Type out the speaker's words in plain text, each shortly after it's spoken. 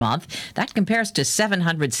month. That compares to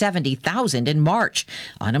 770,000 in March.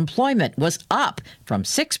 Unemployment was up from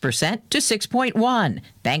 6% to 6.1%.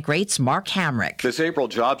 Bankrate's Mark Hamrick. This April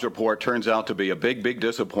jobs report turns out to be a big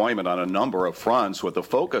disappointment on a number of fronts, with the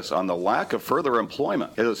focus on the lack of further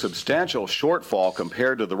employment. It is a substantial shortfall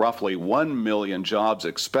compared to the roughly 1 million jobs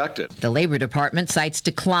expected. The Labor Department cites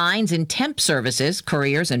declines in temp services,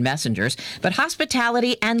 couriers and messengers, but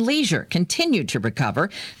hospitality and leisure continued to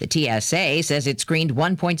recover. The TSA says it screened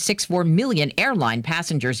 1.64 million airline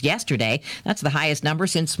passengers yesterday. That's the highest number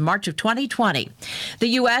since March of 2020. The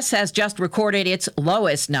U.S. has just recorded its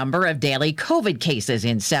lowest number of daily COVID cases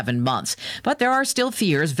in 7 months. But there are still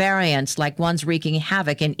fears variants like ones wreaking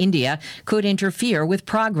havoc in India could interfere with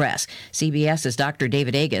progress. CBS's Dr.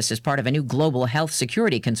 David Agus is part of a new global health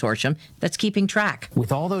security consortium that's keeping track.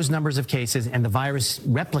 With all those numbers of cases and the virus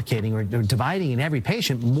replicating or dividing in every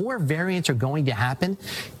patient, more variants are going to happen.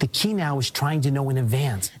 The key now is trying to know in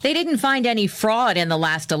advance. They didn't find any fraud in the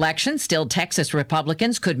last election. Still, Texas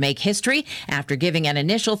Republicans could make history after giving an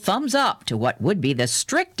initial thumbs up to what would be the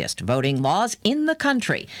strictest voting laws in the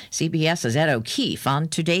country. CBS's Ed O'Keefe on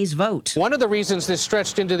today's vote. One of the reasons this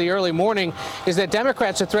stretched into the early morning is that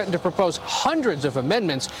Democrats had threatened to propose hundreds of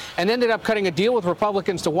amendments and ended up cutting a deal with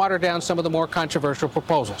Republicans to water down some of the more controversial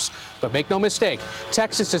proposals. But make no mistake,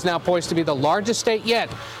 Texas is now poised to be the largest state yet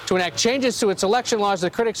to enact changes to its election laws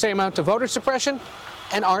that critics say amount to voter suppression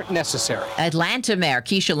and aren't necessary. Atlanta Mayor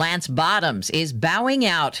Keisha Lance Bottoms is bowing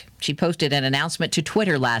out. She posted an announcement to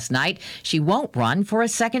Twitter last night. She won't run for a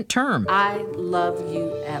second term. I love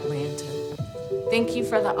you, Atlanta. Thank you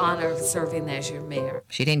for the honor of serving as your mayor.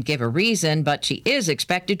 She didn't give a reason, but she is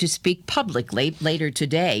expected to speak publicly later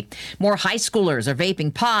today. More high schoolers are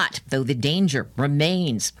vaping pot, though the danger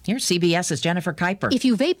remains. Here's CBS's Jennifer Kuiper. If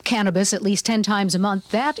you vape cannabis at least 10 times a month,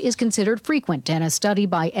 that is considered frequent. And a study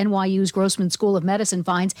by NYU's Grossman School of Medicine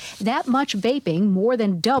finds that much vaping more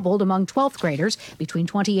than doubled among 12th graders between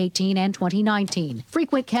 2018 and 2019.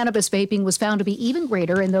 Frequent cannabis vaping was found to be even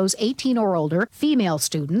greater in those 18 or older, female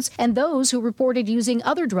students, and those who reported using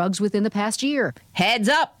other drugs within the past year. Heads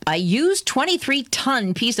up, a used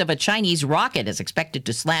 23-ton piece of a Chinese rocket is expected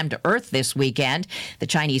to slam to Earth this weekend. The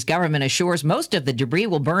Chinese government assures most of the debris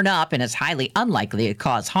will burn up and is highly unlikely to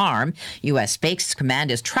cause harm. U.S. Space Command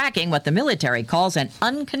is tracking what the military calls an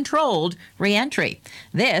uncontrolled re-entry.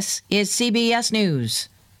 This is CBS News.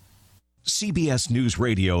 CBS News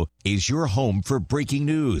Radio is your home for breaking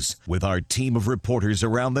news. With our team of reporters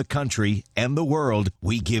around the country and the world,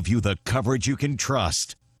 we give you the coverage you can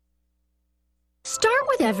trust. Start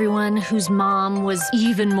with everyone whose mom was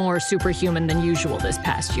even more superhuman than usual this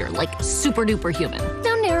past year, like super duper human.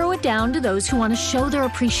 Now narrow it down to those who want to show their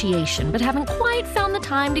appreciation but haven't quite found the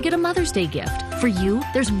time to get a Mother's Day gift. For you,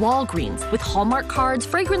 there's Walgreens with Hallmark cards,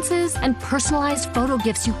 fragrances, and personalized photo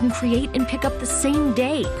gifts you can create and pick up the same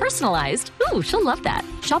day. Personalized? Ooh, she'll love that.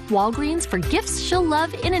 Shop Walgreens for gifts she'll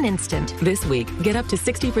love in an instant. This week, get up to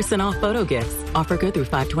 60% off photo gifts. Offer good through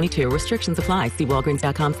 5/22. Restrictions apply. See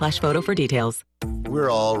walgreens.com/photo for details. We're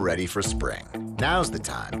all ready for spring. Now's the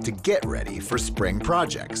time to get ready for spring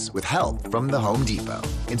projects with help from the Home Depot.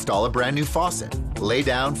 Install a brand new faucet, lay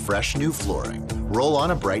down fresh new flooring, roll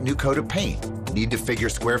on a bright new coat of paint. Need to figure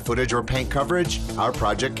square footage or paint coverage? Our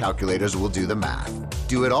project calculators will do the math.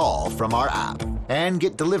 Do it all from our app and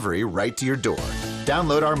get delivery right to your door.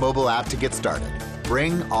 Download our mobile app to get started.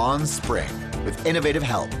 Bring on spring with innovative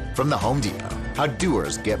help from the Home Depot. How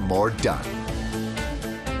doers get more done.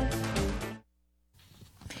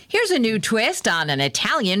 Here's a new twist on an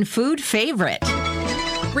Italian food favorite.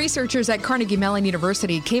 Researchers at Carnegie Mellon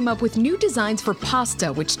University came up with new designs for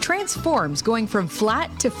pasta, which transforms, going from flat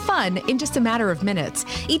to fun in just a matter of minutes.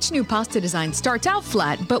 Each new pasta design starts out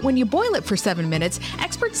flat, but when you boil it for 7 minutes,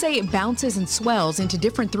 experts say it bounces and swells into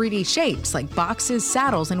different 3D shapes like boxes,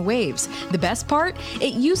 saddles, and waves. The best part?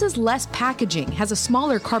 It uses less packaging, has a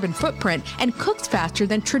smaller carbon footprint, and cooks faster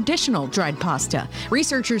than traditional dried pasta.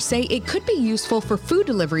 Researchers say it could be useful for food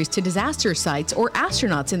deliveries to disaster sites or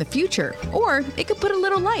astronauts in the future. Or it could put a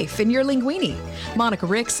little life in your linguine. Monica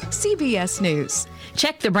Ricks, CBS News.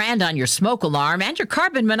 Check the brand on your smoke alarm and your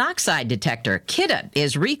carbon monoxide detector. Kidde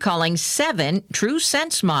is recalling 7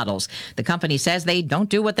 TrueSense models. The company says they don't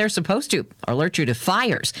do what they're supposed to, alert you to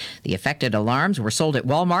fires. The affected alarms were sold at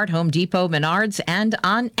Walmart, Home Depot, Menards, and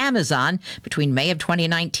on Amazon between May of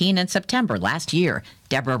 2019 and September last year.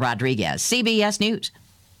 Deborah Rodriguez, CBS News.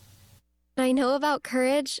 What I know about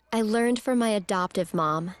courage, I learned from my adoptive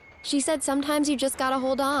mom. She said sometimes you just gotta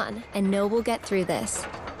hold on and know we'll get through this.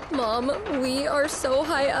 Mom, we are so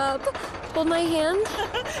high up. Hold my hand.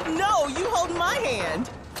 No, you hold my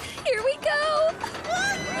hand. Here we go.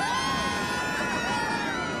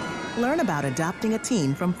 Learn about adopting a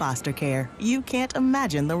teen from foster care. You can't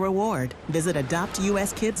imagine the reward. Visit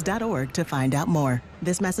adoptuskids.org to find out more.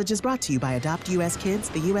 This message is brought to you by Adopt U.S. Kids,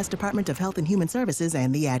 the U.S. Department of Health and Human Services,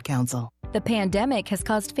 and the Ad Council. The pandemic has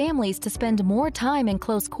caused families to spend more time in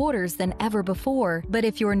close quarters than ever before. But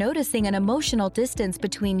if you're noticing an emotional distance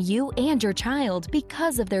between you and your child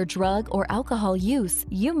because of their drug or alcohol use,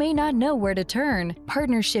 you may not know where to turn.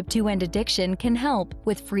 Partnership to End Addiction can help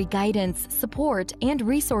with free guidance, support, and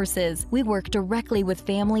resources. We work directly with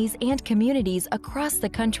families and communities across the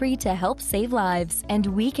country to help save lives. And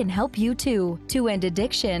we can help you too. To End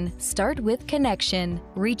Addiction, start with connection.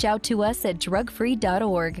 Reach out to us at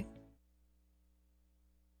drugfree.org.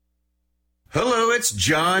 Hello, it's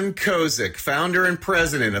John Kozik, founder and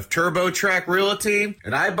president of TurboTrack Realty,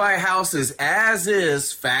 and I buy houses as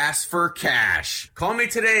is, fast for cash. Call me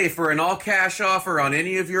today for an all-cash offer on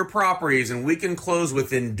any of your properties, and we can close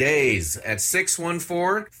within days at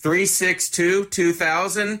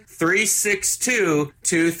 614-362-2000,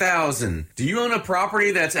 362-2000. Do you own a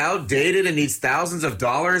property that's outdated and needs thousands of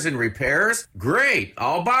dollars in repairs? Great,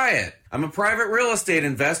 I'll buy it. I'm a private real estate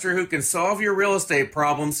investor who can solve your real estate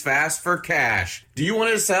problems fast for cash. Do you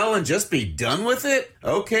want to sell and just be done with it?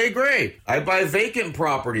 Okay, great. I buy vacant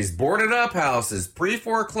properties, boarded up houses,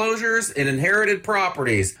 pre-foreclosures, and inherited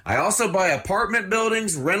properties. I also buy apartment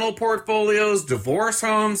buildings, rental portfolios, divorce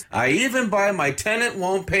homes. I even buy my tenant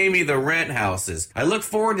won't pay me the rent houses. I look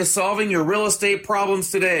forward to solving your real estate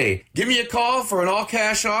problems today. Give me a call for an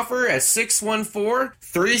all-cash offer at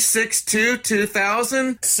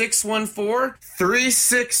 614-362-2000,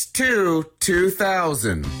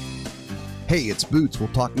 614-362-2000. Hey, it's Boots. We'll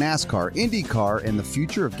talk NASCAR, IndyCar, and the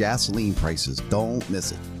future of gasoline prices. Don't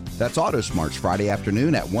miss it. That's Auto Smarts Friday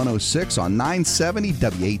afternoon at 1:06 on 970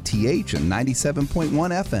 WATH and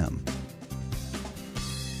 97.1 FM.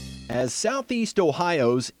 As Southeast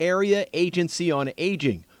Ohio's Area Agency on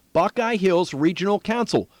Aging, Buckeye Hills Regional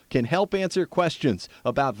Council can help answer questions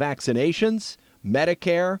about vaccinations,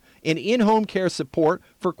 Medicare, and in-home care support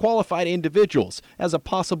for qualified individuals as a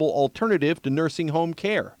possible alternative to nursing home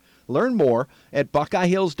care. Learn more at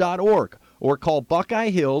buckeyehills.org or call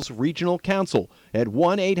Buckeye Hills Regional Council at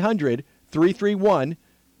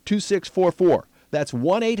 1-800-331-2644. That's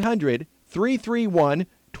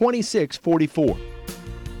 1-800-331-2644.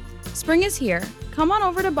 Spring is here. Come on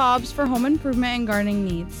over to Bob's for home improvement and gardening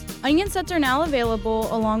needs. Onion sets are now available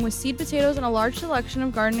along with seed potatoes and a large selection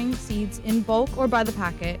of gardening seeds in bulk or by the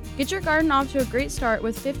packet. Get your garden off to a great start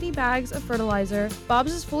with 50 bags of fertilizer.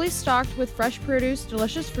 Bob's is fully stocked with fresh produce,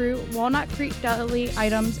 delicious fruit, Walnut Creek deli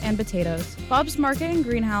items, and potatoes. Bob's Market and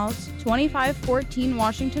Greenhouse, 2514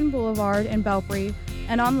 Washington Boulevard in Belpre,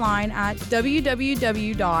 and online at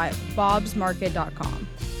www.bobsmarket.com.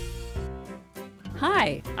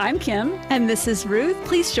 Hi, I'm Kim. And this is Ruth.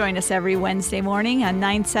 Please join us every Wednesday morning on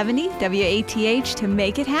 970 WATH to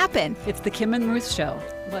make it happen. It's the Kim and Ruth Show.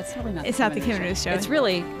 Well, it's probably not. It's not the Kim and Ruth Show. It's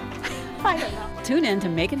really... I don't know. Tune in to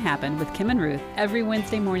Make It Happen with Kim and Ruth every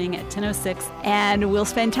Wednesday morning at 10:06. And we'll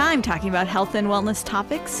spend time talking about health and wellness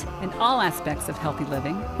topics. And all aspects of healthy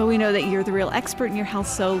living. But we know that you're the real expert in your health,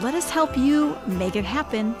 so let us help you make it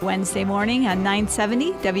happen. Wednesday morning on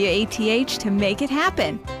 970 WATH to make it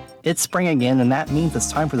happen. It's spring again, and that means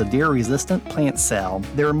it's time for the deer-resistant plant sale.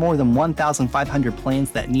 There are more than 1,500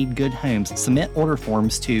 plants that need good homes. Submit order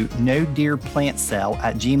forms to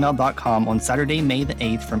nodeerplantsale@gmail.com on Saturday, May the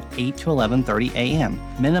 8th from 8 to 11:30 a.m.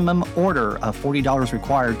 Minimum order of $40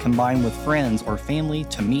 required combined with friends or family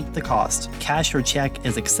to meet the cost. Cash or check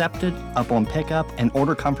is accepted upon pickup, and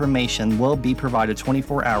order confirmation will be provided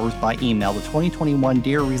 24 hours by email. The 2021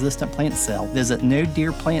 Deer-Resistant Plant Sale. Visit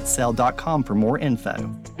nodeerplantsale.com for more info.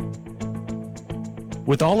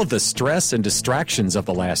 With all of the stress and distractions of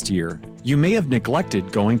the last year, you may have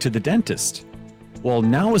neglected going to the dentist. Well,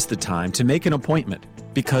 now is the time to make an appointment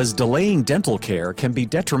because delaying dental care can be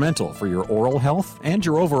detrimental for your oral health and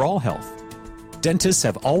your overall health. Dentists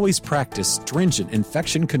have always practiced stringent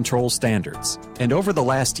infection control standards, and over the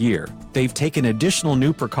last year, they've taken additional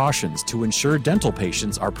new precautions to ensure dental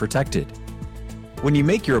patients are protected. When you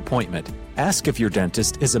make your appointment, ask if your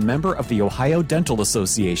dentist is a member of the Ohio Dental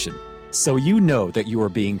Association, so you know that you are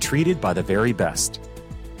being treated by the very best.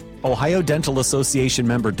 Ohio Dental Association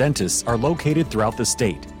member dentists are located throughout the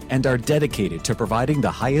state and are dedicated to providing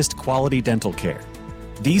the highest quality dental care.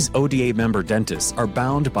 These ODA member dentists are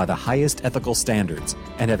bound by the highest ethical standards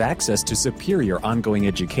and have access to superior ongoing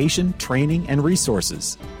education, training, and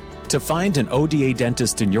resources. To find an ODA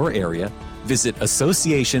dentist in your area, visit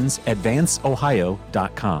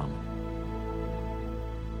associationsadvanceohio.com.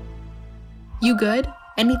 You good?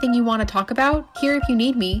 Anything you want to talk about? Here if you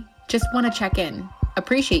need me. Just want to check in.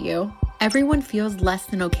 appreciate you. Everyone feels less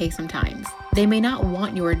than okay sometimes. They may not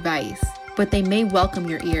want your advice, but they may welcome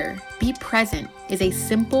your ear. Be present is a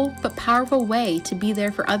simple but powerful way to be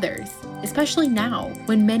there for others, especially now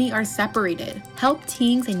when many are separated. Help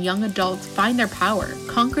teens and young adults find their power,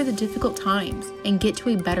 conquer the difficult times, and get to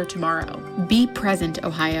a better tomorrow. Be present,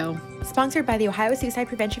 Ohio. Sponsored by the Ohio Suicide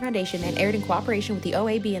Prevention Foundation and aired in cooperation with the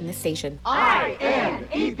OAB and this station. INEPT,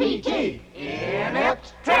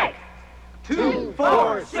 Inept Tech. 2,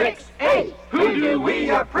 4, 6, 8. Who do we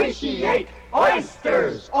appreciate?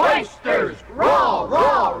 Oysters, oysters, raw,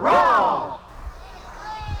 raw, raw.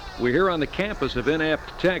 We're here on the campus of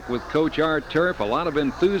Inept Tech with Coach Art Turf. A lot of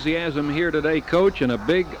enthusiasm here today, Coach, and a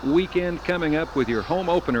big weekend coming up with your home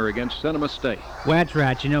opener against Cinema State. Well, that's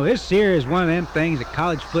right. You know, this year is one of them things that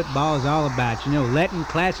college football is all about. You know, letting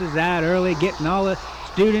classes out early, getting all the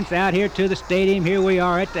students out here to the stadium. Here we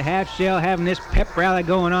are at the half shell having this pep rally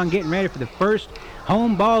going on, getting ready for the first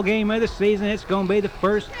home ball game of the season. It's going to be the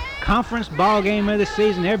first conference ball game of the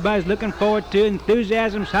season. Everybody's looking forward to it.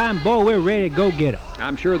 Enthusiasm's high, and boy, we're ready to go get them.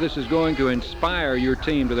 I'm sure this is going to inspire your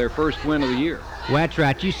team to their first win of the year. Well, that's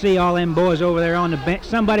right. You see all them boys over there on the bench.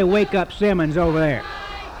 Somebody wake up Simmons over there.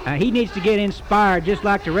 He needs to get inspired just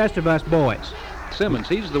like the rest of us boys. Simmons,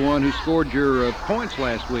 he's the one who scored your points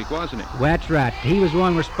last week, wasn't he? Well, that's right. He was the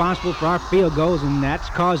one responsible for our field goals, and that's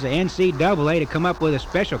caused the NCAA to come up with a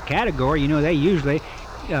special category. You know, they usually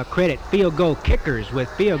credit field goal kickers with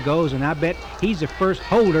field goals, and I bet he's the first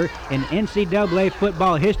holder in NCAA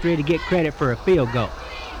football history to get credit for a field goal.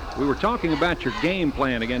 We were talking about your game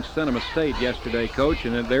plan against Cinema State yesterday, Coach,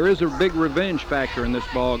 and there is a big revenge factor in this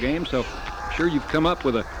ball game, so I'm sure you've come up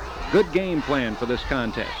with a good game plan for this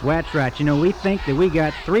contest. Well, that's right. You know, we think that we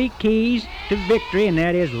got 3 keys to victory, and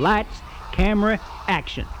that is lights, camera,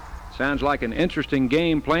 action. Sounds like an interesting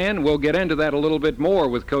game plan. We'll get into that a little bit more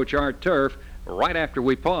with Coach Art Turf right after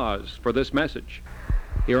we pause for this message.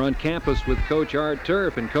 Here on campus with Coach Art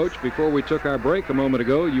Turf. And Coach, before we took our break a moment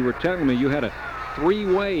ago, you were telling me you had a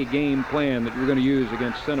 3-way game plan that you're going to use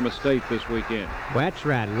against Cinema State this weekend. Well, that's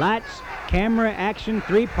right. Lights, camera, action,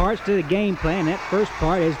 3 parts to the game plan. That first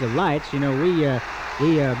part is the lights. You know, we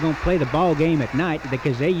going to play the ball game at night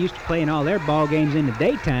because they used to play in all their ball games in the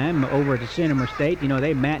daytime over at the Cinema State. You know,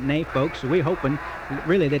 they matinee folks, so we're hoping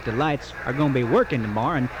really that the lights are going to be working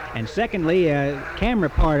tomorrow. And secondly, camera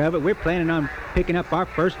part of it, we're planning on picking up our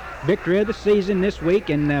first victory of the season this week,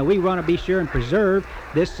 and we want to be sure and preserve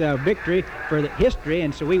this victory for the history,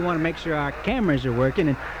 and so we want to make sure our cameras are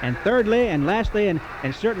working. And thirdly and lastly and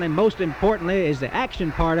certainly most importantly is the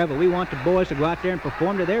action part of it. We want the boys to go out there and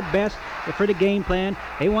perform to their best for the game plan.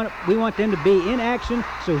 We want them to be in action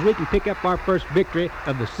so we can pick up our first victory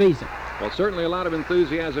of the season. Well, certainly a lot of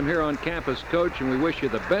enthusiasm here on campus, Coach, and we wish you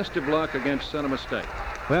the best of luck against Cinema State.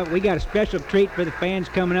 Well, we got a special treat for the fans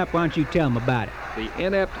coming up. Why don't you tell them about it? The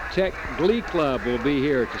Inept Tech Glee Club will be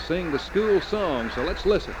here to sing the school song, so let's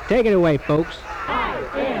listen. Take it away, folks.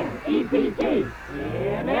 INEPT,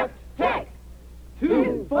 Inept Tech.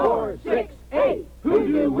 2, 4, 6, 8. Who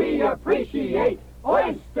do we appreciate?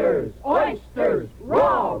 Oysters, oysters,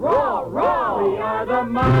 raw, raw, raw. We are the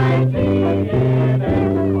mighty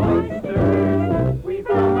Inept Oysters. We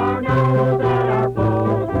thumb our nose at our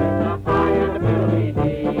foes with a fire ability.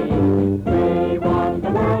 We want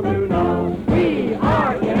the world to know we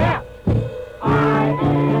are inept.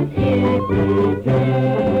 INEPT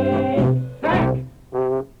Tech.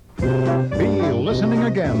 Be listening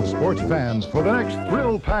again, sports fans, for the next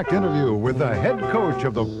thrill-packed interview with the head coach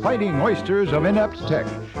of the Fighting Oysters of Inept Tech,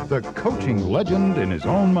 the coaching legend in his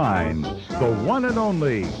own mind, the one and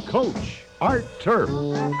only Coach Art Turf.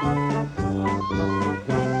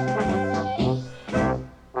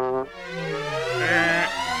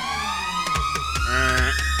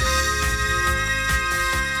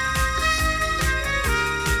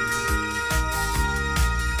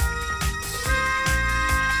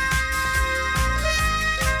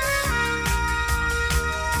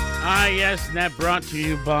 Yes, and that brought to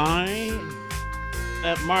you by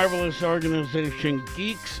that marvelous organization,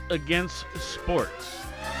 Geeks Against Sports.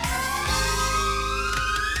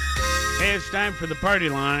 Hey, it's time for the party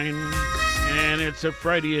line, and it's a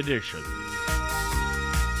Friday edition.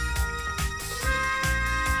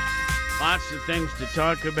 Lots of things to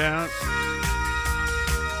talk about.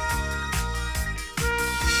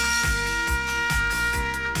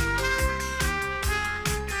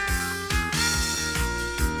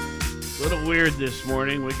 A little weird this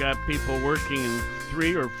morning. We got people working in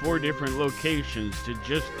 3 or 4 different locations to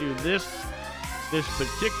just do this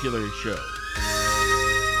particular show.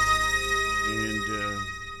 And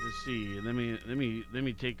let's see. Let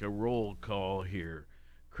me take a roll call here.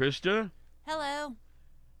 Krista? Hello.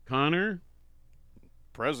 Connor?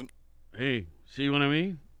 Present. Hey, see what I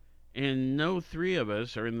mean? And no three of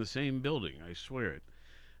us are in the same building, I swear it.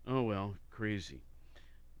 Oh, well, crazy.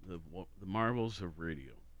 The marvels of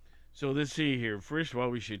radio. So let's see here. First of all,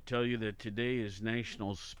 we should tell you that today is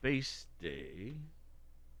National Space Day,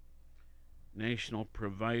 National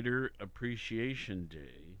Provider Appreciation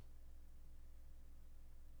Day.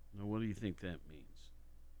 Now, what do you think that means?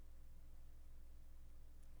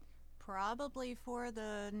 Probably for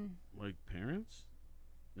the... Like parents?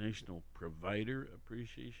 National Provider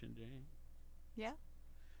Appreciation Day? Yeah.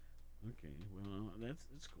 Okay, well,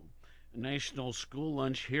 that's cool. National School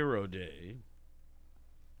Lunch Hero Day,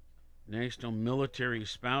 National Military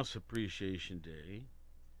Spouse Appreciation Day,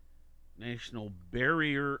 National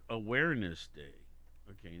Barrier Awareness Day.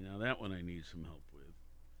 Okay, now that one I need some help with.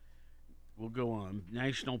 We'll go on.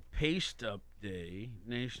 National Paste Up Day,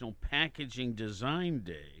 National Packaging Design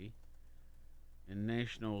Day, and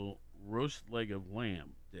National Roast Leg of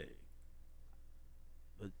Lamb Day.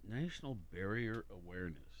 But National Barrier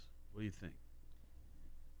Awareness, what do you think?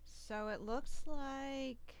 So it looks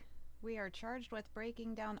like we are charged with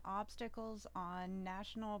breaking down obstacles on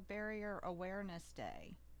National Barrier Awareness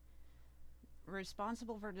Day.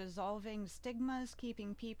 Responsible for dissolving stigmas,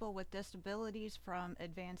 keeping people with disabilities from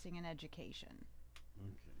advancing in education.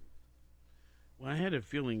 Okay. Well, I had a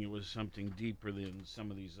feeling it was something deeper than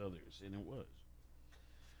some of these others, and it was.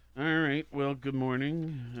 All right, well, good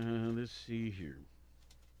morning. Let's see here.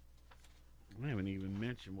 I haven't even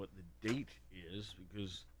mentioned what the date is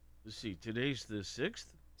because, let's see, today's the 6th?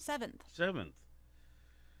 7th. 7th.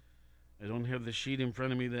 I don't have the sheet in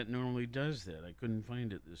front of me that normally does that. I couldn't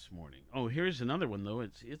find it this morning. Oh, here's another one, though.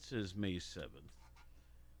 It says May 7th.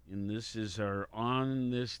 And this is our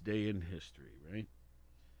On This Day in History, right?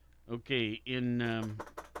 Okay, in,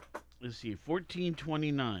 let's see,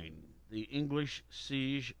 1429, the English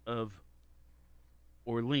siege of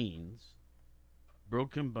Orleans,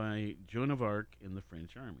 broken by Joan of Arc in the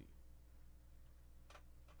French army.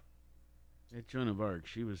 That Joan of Arc,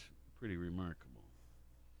 she was pretty remarkable.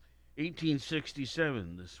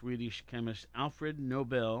 1867, the Swedish chemist Alfred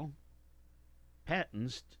Nobel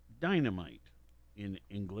patents dynamite in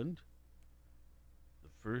England, the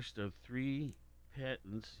first of 3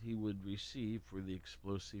 patents he would receive for the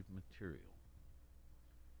explosive material.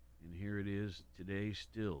 And here it is today,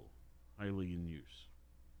 still highly in use,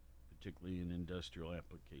 particularly in industrial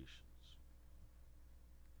applications.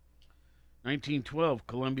 1912,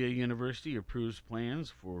 Columbia University approves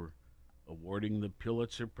plans for awarding the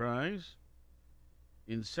Pulitzer Prize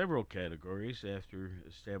in several categories after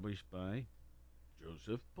established by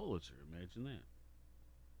Joseph Pulitzer. Imagine that.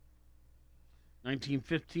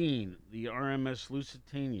 1915, the RMS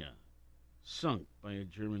Lusitania sunk by a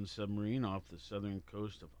German submarine off the southern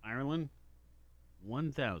coast of Ireland.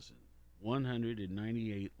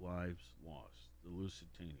 1,198 lives lost. The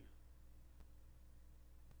Lusitania.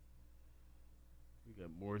 We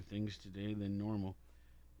got more things today than normal.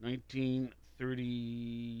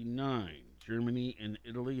 1939, Germany and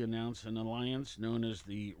Italy announced an alliance known as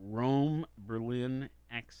the Rome-Berlin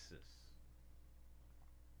Axis.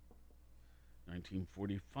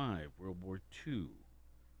 1945, World War II.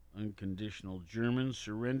 Unconditional German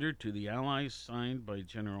surrender to the Allies signed by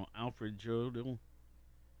General Alfred Jodl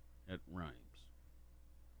at Rheims.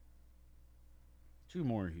 2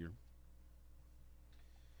 more here.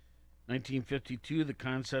 1952, the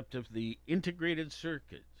concept of the integrated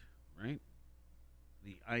circuit, right?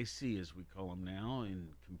 The IC, as we call them now,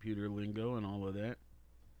 in computer lingo and all of that.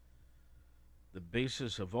 The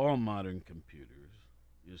basis of all modern computers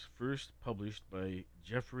is first published by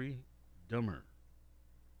Jeffrey Dummer.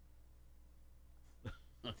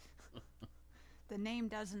 The name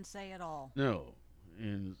doesn't say it all. No,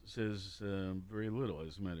 and says very little,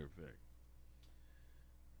 as a matter of fact.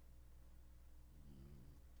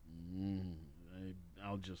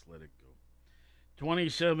 I'll just let it go.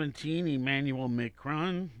 2017, Emmanuel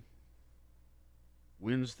Macron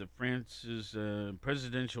wins the France's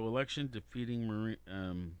presidential election, defeating Marine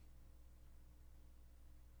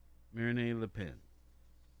Le Pen.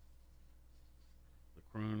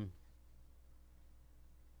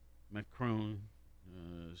 Macron,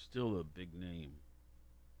 still a big name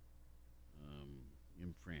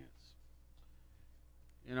in France.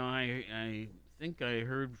 You know, I think I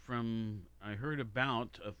heard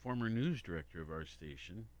about a former news director of our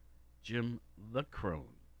station, Jim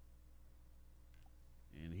Leckrone,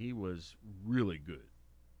 and he was really good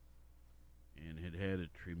and had a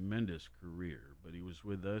tremendous career, but he was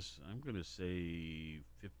with us, I'm going to say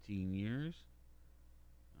 15 years.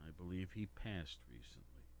 I believe he passed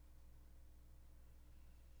recently.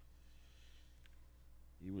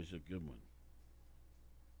 He was a good one.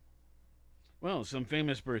 Well, some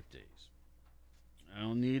famous birthdays.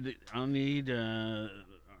 I'll need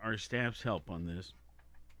our staff's help on this.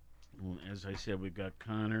 Well, as I said, we've got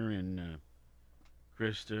Connor and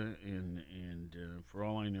Krista, and for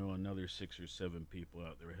all I know, another 6 or 7 people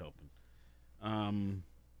out there helping.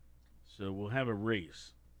 So we'll have a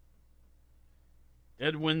race.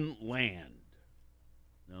 Edwin Land.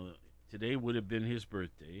 Now, today would have been his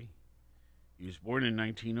birthday. He was born in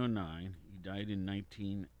 1909. He died in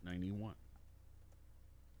 1991.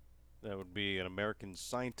 That would be an American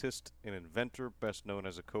scientist and inventor, best known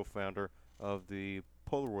as a co-founder of the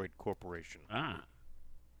Polaroid Corporation. Ah.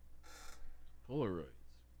 Polaroids.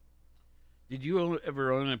 Did you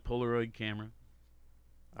ever own a Polaroid camera?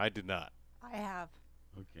 I did not. I have.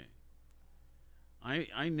 Okay.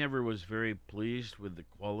 I never was very pleased with the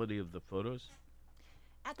quality of the photos.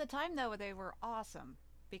 At the time, though, they were awesome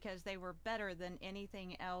because they were better than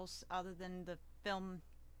anything else other than the film.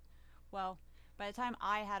 Well, by the time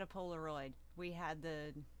I had a Polaroid, we had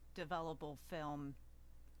the developable film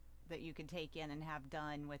that you could take in and have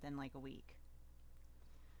done within like a week.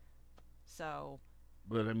 So.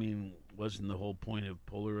 But I mean, wasn't the whole point of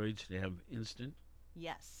Polaroids to have instant?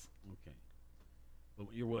 Yes. Okay. But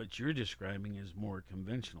what you're describing is more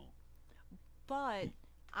conventional. But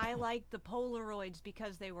I liked the Polaroids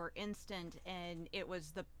because they were instant and it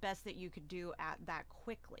was the best that you could do at that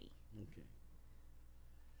quickly. Okay.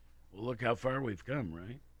 Well, look how far we've come,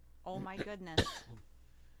 right? Oh my goodness.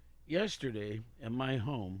 Yesterday at my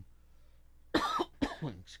home,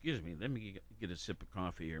 excuse me, let me get a sip of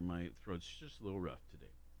coffee here. My throat's just a little rough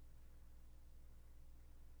today.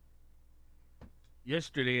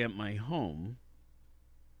 Yesterday at my home,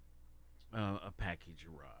 a package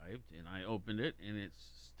arrived, and I opened it, and it's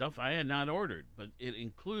stuff I had not ordered, but it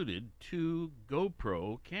included 2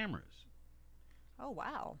 GoPro cameras. Oh,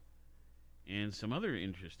 wow. And some other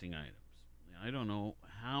interesting items. I don't know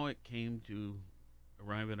how it came to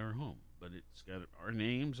arrive at our home, but it's got our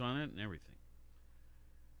names on it and everything.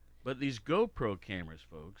 But these GoPro cameras,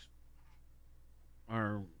 folks,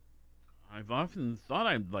 I've often thought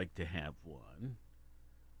I'd like to have one.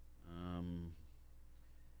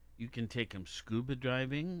 You can take them scuba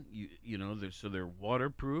diving. You know, they're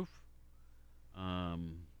waterproof.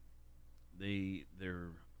 They're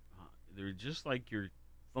just like your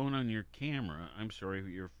phone on your camera. I'm sorry,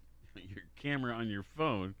 your camera on your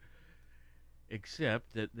phone,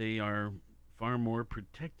 except that they are far more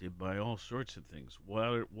protected by all sorts of things,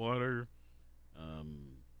 water, what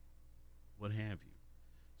have you.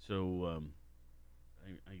 So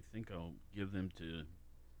I think I'll give them to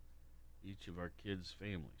each of our kids'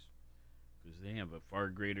 families because they have a far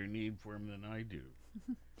greater need for them than I do.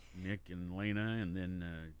 Nick and Lena, and then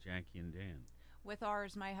Jackie and Dan. With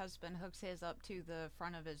ours, my husband hooks his up to the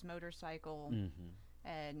front of his motorcycle,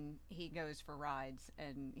 and he goes for rides,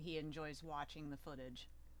 and he enjoys watching the footage.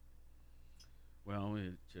 Well,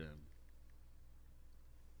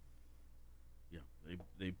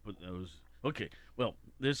 they put those. Okay, well,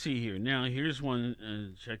 let's see here. Now, here's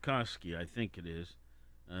one, Tchaikovsky, I think it is.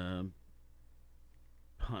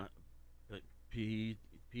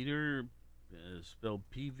 Peter, spelled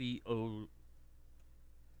PVOLR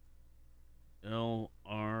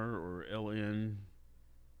or LN,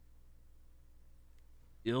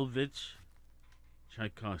 Ilyich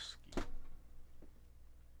Tchaikovsky.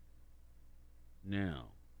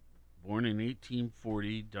 Now, born in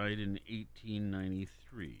 1840, died in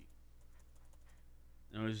 1893.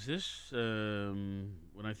 Now, is this,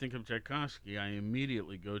 when I think of Tchaikovsky, I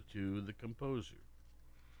immediately go to the composer.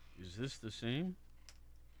 Is this the same?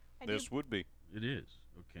 This would be. It is,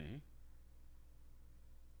 okay.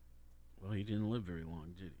 Well, he didn't live very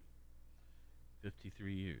long, did he?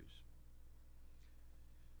 53 years.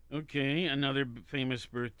 Okay, another famous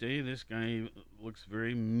birthday. This guy looks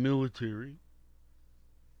very military.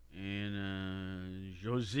 And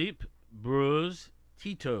Josip Broz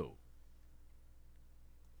Tito.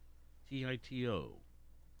 Tito.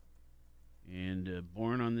 And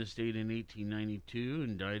born on this date in 1892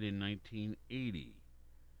 and died in 1980.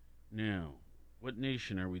 Now, what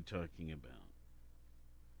nation are we talking about?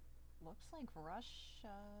 Looks like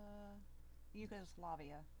Russia,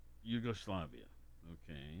 Yugoslavia. Yugoslavia,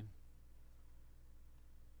 okay.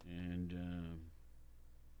 And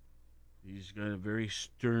he's got a very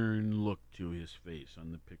stern look to his face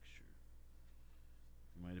on the picture.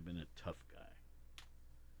 He might have been a tough guy.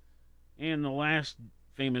 And the last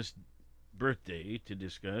famous birthday to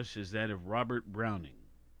discuss is that of Robert Browning,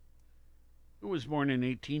 who was born in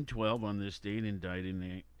 1812 on this date and died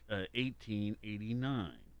in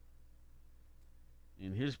 1889.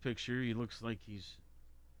 In his picture, he looks like he's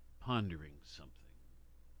pondering something.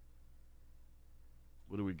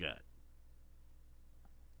 What do we got?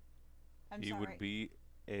 He would be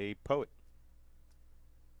a poet.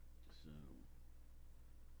 So,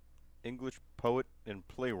 English poet and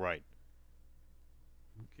playwright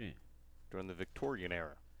okay. during the Victorian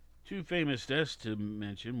era. Two famous deaths to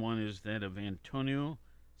mention. One is that of Antonio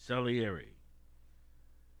Salieri.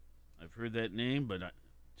 I've heard that name, but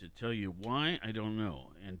to tell you why, I don't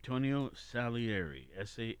know. Antonio Salieri,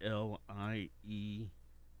 Salieri.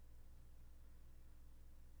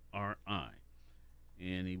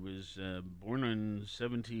 And he was born in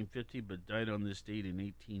 1750, but died on this date in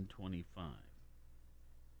 1825.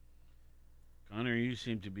 Connor, you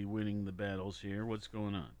seem to be winning the battles here. What's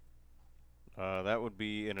going on? That would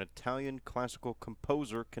be an Italian classical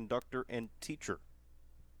composer, conductor, and teacher.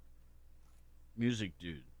 Music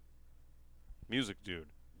dude. Music dude.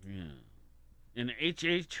 Yeah. And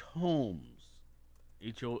H.H. Holmes.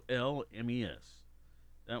 Holmes.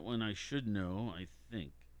 That one I should know, I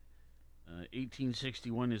think.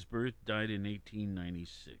 1861 his birth, died in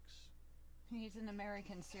 1896. He's an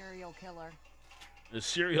American serial killer. A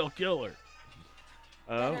serial killer.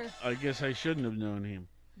 I guess I shouldn't have known him.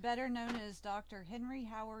 Better known as Dr. Henry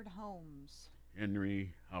Howard Holmes.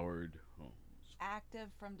 Henry Howard Holmes. Active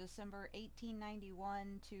from December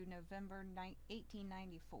 1891 to November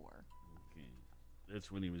 1894. Okay.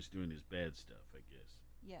 That's when he was doing his bad stuff, I guess.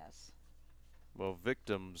 Yes. Well,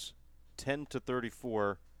 victims 10 to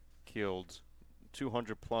 34 killed,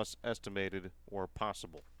 200 plus estimated or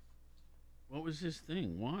possible. What was his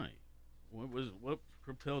thing? Why? What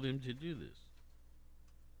propelled him to do this?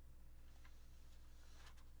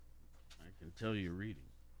 I can tell you reading.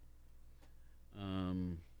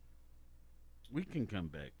 We can come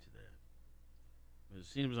back to that. But it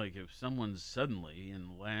seems like if someone suddenly, in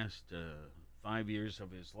the last 5 years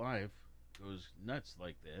of his life, goes nuts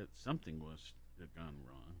like that, something must have gone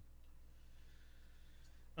wrong.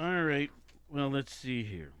 All right. Well, let's see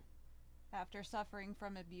here. After suffering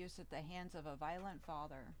from abuse at the hands of a violent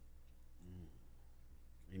father.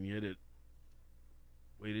 And yet it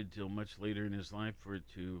waited till much later in his life for it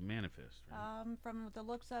to manifest, right? From the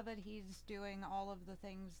looks of it, he's doing all of the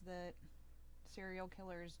things that serial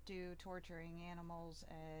killers do, torturing animals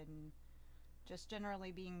and just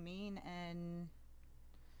generally being mean and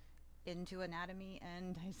into anatomy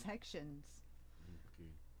and dissections.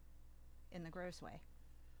 Okay. In the gross way.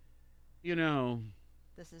 You know,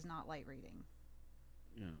 this is not light reading.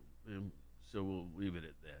 Yeah, so we'll leave it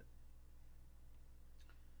at that.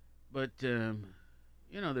 But,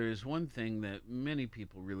 you know, there is one thing that many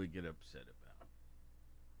people really get upset about,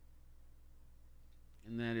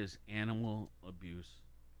 and that is animal abuse.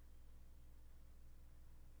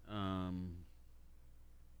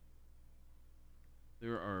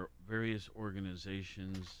 There are various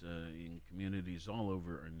organizations in communities all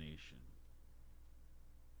over our nation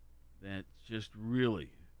that just really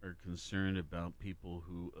are concerned about people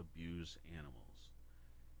who abuse animals.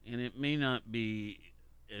 And it may not be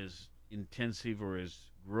as intensive or as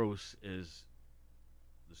gross as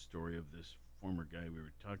the story of this former guy we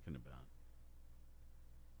were talking about.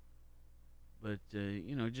 But,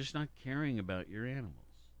 you know, just not caring about your animals.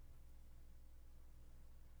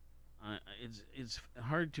 It's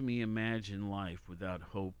hard to me imagine life without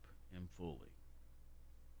Hope and Foley.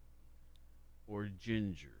 Or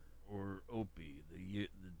Ginger. Or Opie, the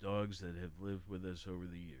dogs that have lived with us over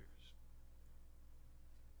the years.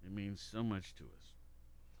 It means so much to us.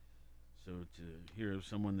 So to hear of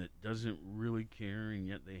someone that doesn't really care and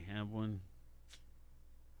yet they have one,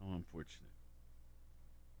 how unfortunate.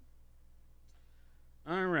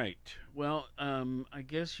 All right. Well, I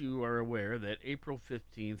guess you are aware that April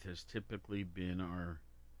 15th has typically been our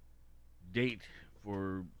date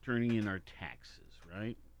for turning in our taxes,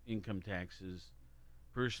 right? Income taxes,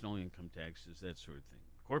 personal income taxes, that sort of thing.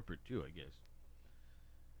 Corporate, too, I guess.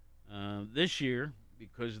 This year,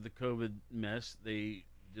 because of the COVID mess, they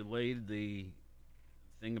delayed the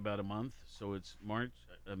thing about a month, so it's May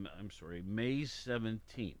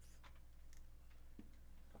 17th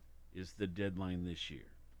is the deadline this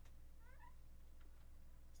year.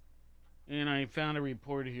 And I found a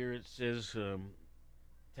report here. It says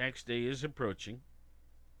tax day is approaching.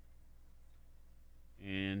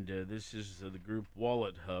 And this is the group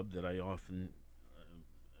Wallet Hub that I often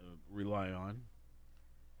rely on.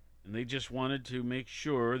 And they just wanted to make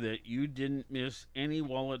sure that you didn't miss any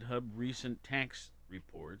Wallet Hub recent tax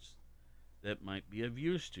reports that might be of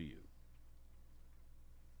use to you.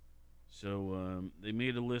 So they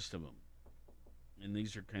made a list of them. And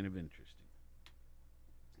these are kind of interesting.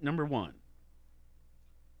 Number 1.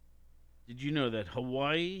 Did you know that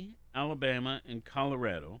Hawaii, Alabama, and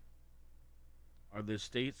Colorado are the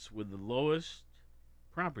states with the lowest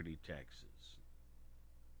property taxes.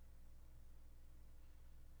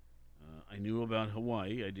 I knew about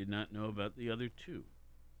Hawaii. I did not know about the other two.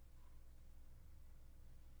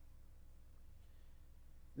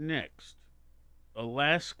 Next,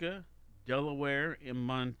 Alaska, Delaware, and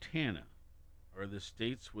Montana are the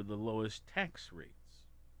states with the lowest tax rates.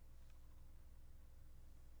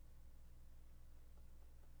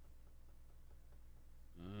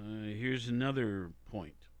 Here's another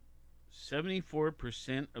point.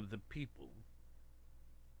 74% of the people,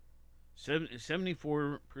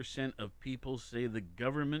 74% of people say the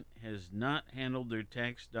government has not handled their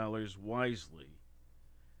tax dollars wisely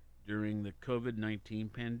during the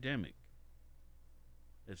COVID-19 pandemic.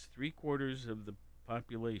 That's 3/4 of the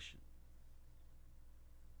population.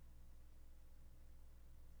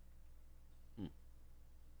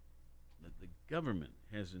 That the government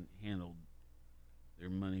hasn't handled their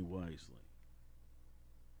money wisely.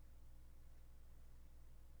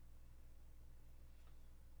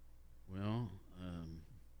 Well,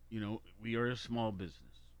 we are a small business.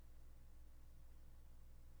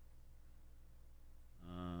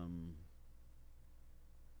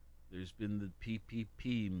 There's been the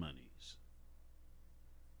PPP monies,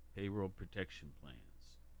 payroll protection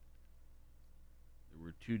plans. There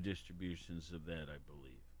were 2 distributions of that, I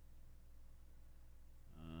believe.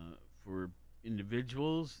 For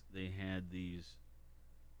individuals, they had these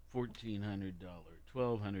 $1,400,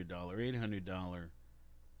 $1,200, $800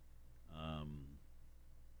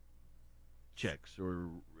 checks or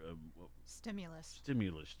stimulus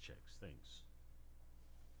checks. Thanks.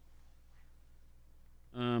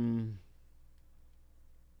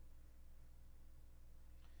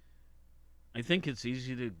 I think it's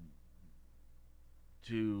easy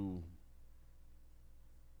to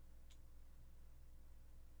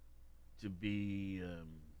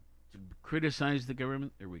criticize the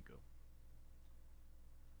government. There we go.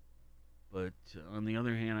 But on the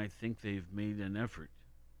other hand, I think they've made an effort.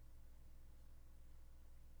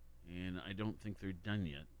 And I don't think they're done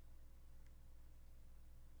yet.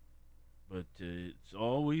 But it's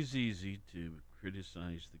always easy to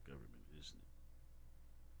criticize the government, isn't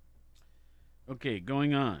it? Okay,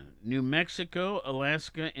 going on. New Mexico,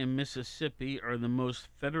 Alaska, and Mississippi are the most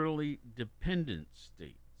federally dependent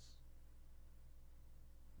states.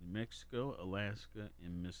 New Mexico, Alaska,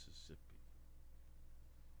 and Mississippi.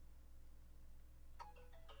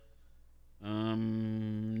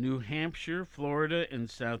 New Hampshire, Florida, and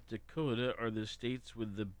South Dakota are the states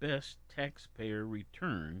with the best taxpayer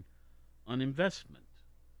return on investment.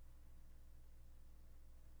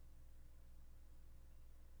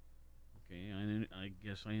 Okay, I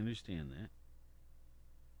guess I understand that.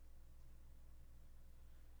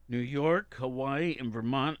 New York, Hawaii, and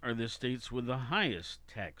Vermont are the states with the highest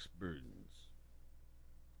tax burdens.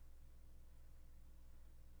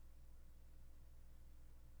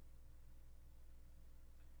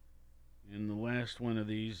 And the last one of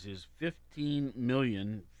these is 15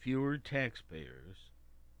 million fewer taxpayers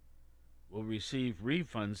will receive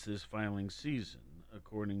refunds this filing season,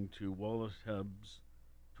 according to Wallace Hub's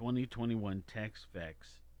 2021 Tax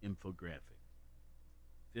Facts infographic.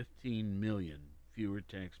 15 million fewer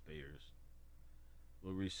taxpayers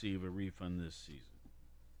will receive a refund this season.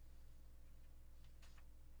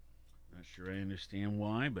 Not sure I understand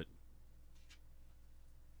why, but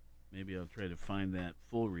maybe I'll try to find that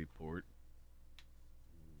full report.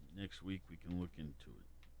 Next week we can look into it.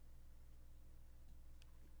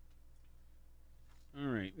 All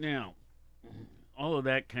right, now, all of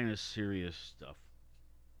that kind of serious stuff.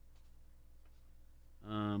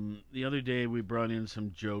 The other day we brought in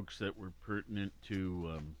some jokes that were pertinent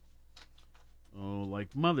to,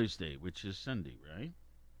 like Mother's Day, which is Sunday, right?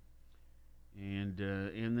 And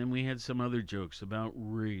then we had some other jokes about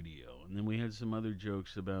radio, and then we had some other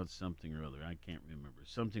jokes about something or other. I can't remember.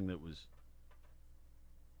 Something that was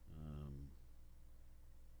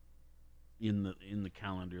in the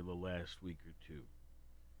calendar the last week or two.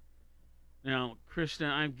 Now,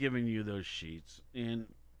 Krista, I've given you those sheets,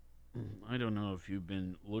 and I don't know if you've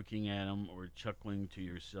been looking at them or chuckling to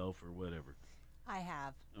yourself or whatever. I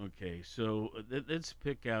have. Okay, so let's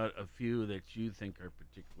pick out a few that you think are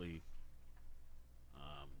particularly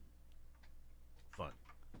fun.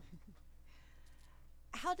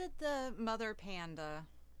 How did the mother panda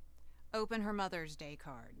open her Mother's Day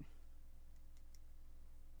card?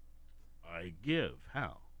 I give.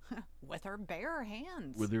 How? With her bare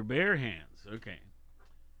hands. With her bare hands. Okay.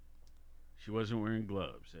 She wasn't wearing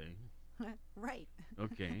gloves, eh? Right.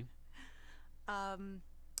 Okay.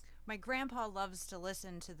 My grandpa loves to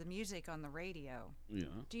listen to the music on the radio. Yeah.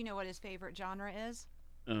 Do you know what his favorite genre is?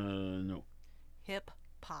 No. Hip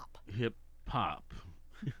pop. Hip hop.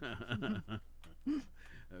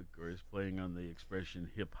 Of course, playing on the expression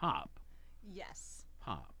hip hop. Yes.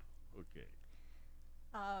 Pop. Okay.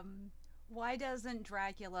 Why doesn't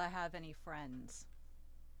Dracula have any friends?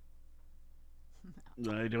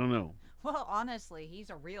 I don't know. Well, honestly, he's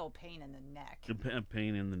a real pain in the neck. A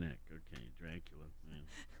pain in the neck. Okay, Dracula. Man.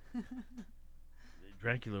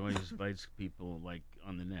 Dracula always bites people like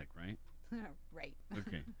on the neck, right? Right.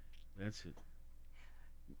 Okay, that's it.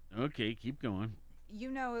 Okay, keep going. You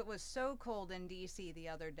know, it was so cold in D.C. the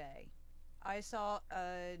other day. I saw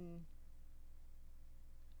a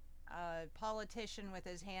politician with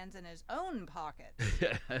his hands in his own pockets.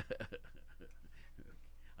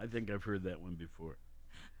 I think I've heard that one before.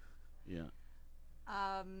 Yeah.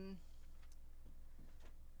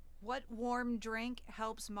 What warm drink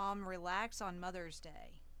helps Mom relax on Mother's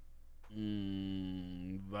Day?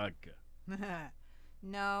 Vodka.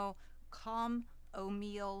 No,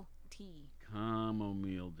 chamomile tea.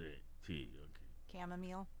 Chamomile tea. Okay.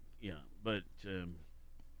 Chamomile? Yeah, but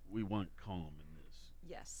we want calm in this.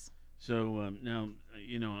 Yes. So now,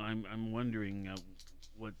 I'm wondering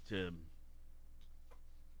what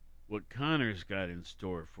Connor's got in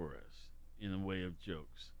store for us in the way of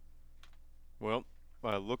jokes. Well,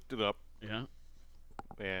 I looked it up. Yeah.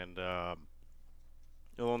 And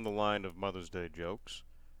along the line of Mother's Day jokes,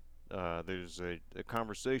 there's a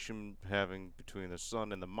conversation having between the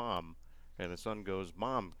son and the mom, and the son goes,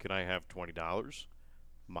 "Mom, can I have $20?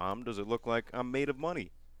 Mom, does it look like I'm made of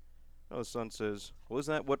money?" Oh, the son says, "Well,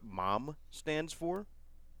 isn't that what MOM stands for?"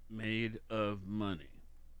 Made of money.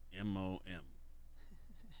 M-O-M.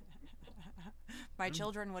 My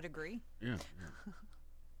children would agree. Yeah.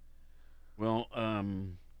 Well,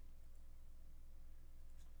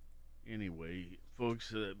 anyway,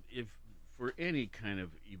 folks, if for any kind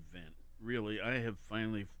of event, really, I have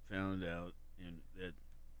finally found out that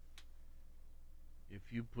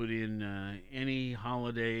if you put in any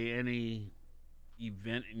holiday, any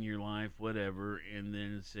event in your life, whatever, and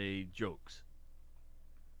then say jokes,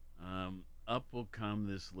 up will come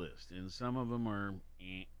this list, and some of them are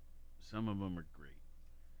some of them are great.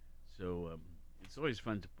 So it's always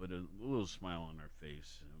fun to put a little smile on our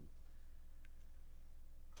face.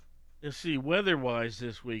 Let's see, weather-wise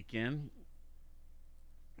this weekend,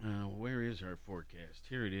 where is our forecast?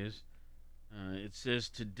 Here it is. It says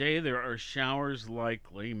today there are showers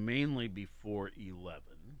likely, mainly before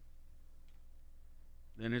 11.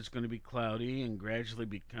 Then it's going to be cloudy and gradually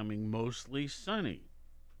becoming mostly sunny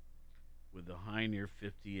with a high near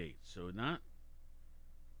 58. So not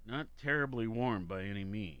terribly warm by any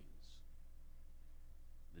means.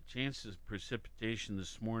 The chance of precipitation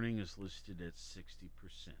this morning is listed at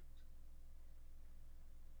 60%.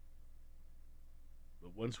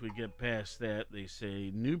 But once we get past that, they say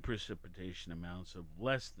new precipitation amounts of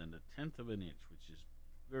less than 1/10 of an inch, which is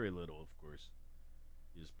very little, of course,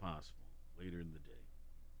 is possible later in the day.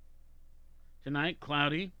 Tonight,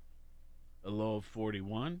 cloudy, a low of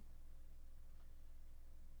 41.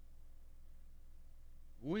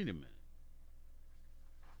 Wait a minute.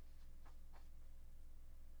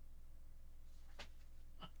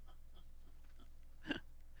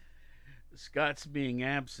 Scott's being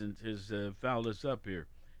absent has fouled us up here.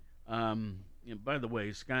 By the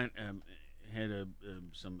way, Scott had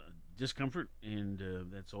some discomfort, and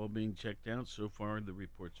that's all being checked out. So far, the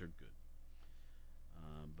reports are good.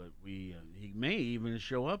 But he may even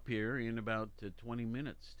show up here in about 20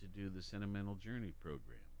 minutes to do the Sentimental Journey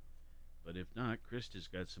program. But if not, Krista's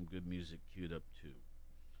got some good music queued up too.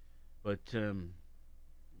 But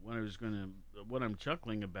what I'm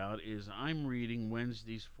chuckling about is I'm reading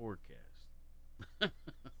Wednesday's forecast.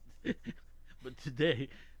 But today,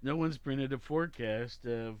 no one's printed a forecast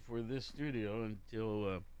for this studio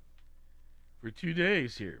until for 2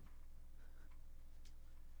 days here.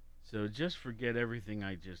 So just forget everything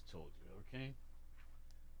I just told you, okay?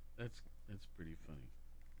 That's pretty funny.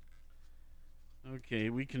 Okay,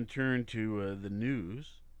 we can turn to the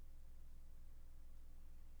news.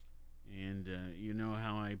 And you know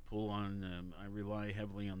how I I rely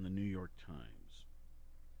heavily on the New York Times.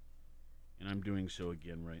 And I'm doing so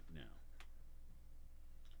again right now.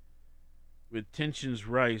 With tensions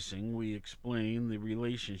rising, we explain the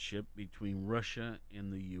relationship between Russia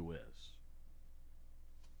and the U.S.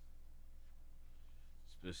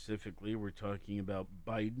 Specifically, we're talking about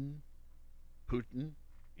Biden, Putin,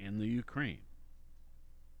 and the Ukraine.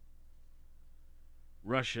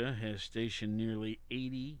 Russia has stationed nearly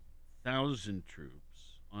 80,000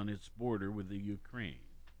 troops on its border with the Ukraine.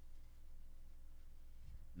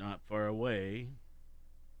 Not far away,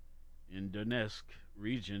 in Donetsk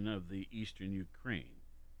region of the eastern Ukraine,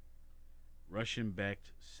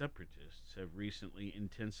 Russian-backed separatists have recently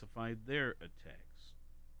intensified their attacks.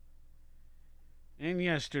 And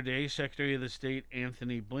yesterday, Secretary of the State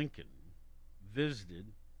Anthony Blinken visited,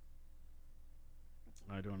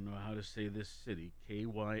 I don't know how to say this city,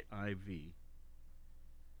 Kyiv,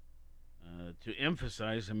 to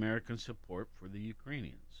emphasize American support for the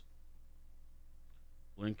Ukrainians.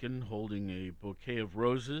 Blinken, holding a bouquet of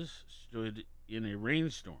roses, stood in a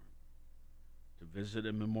rainstorm to visit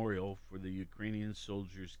a memorial for the Ukrainian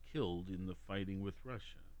soldiers killed in the fighting with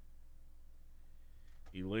Russia.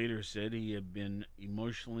 He later said he had been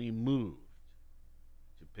emotionally moved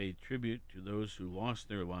to pay tribute to those who lost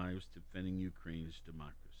their lives defending Ukraine's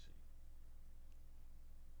democracy.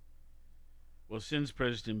 Well, since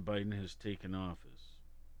President Biden has taken office,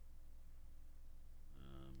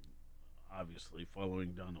 obviously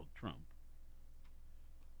following Donald Trump,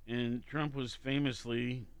 and Trump was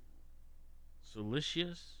famously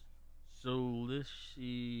solicitous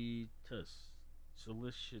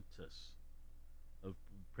of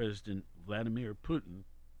President Vladimir Putin,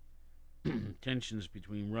 tensions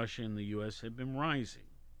between Russia and the U.S. have been rising.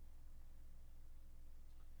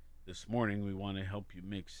 This morning, we want to help you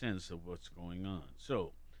make sense of what's going on.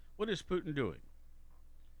 So, what is Putin doing?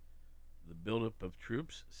 The buildup of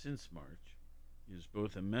troops since March is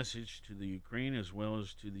both a message to the Ukraine as well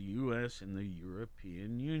as to the U.S. and the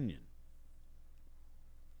European Union.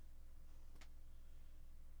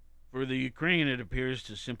 For the Ukraine, it appears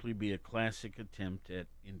to simply be a classic attempt at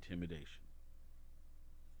intimidation.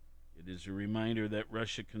 It is a reminder that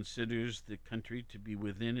Russia considers the country to be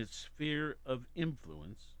within its sphere of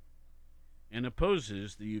influence and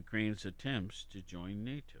opposes the Ukraine's attempts to join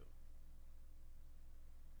NATO.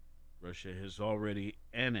 Russia has already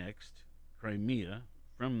annexed Crimea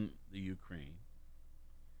from the Ukraine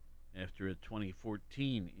after a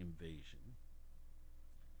 2014 invasion.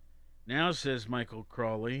 Now, says Michael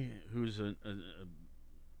Crawley, who's a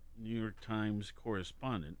New York Times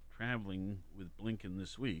correspondent traveling with Blinken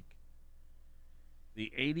this week,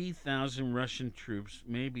 the 80,000 Russian troops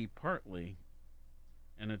may be partly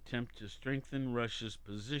an attempt to strengthen Russia's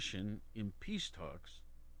position in peace talks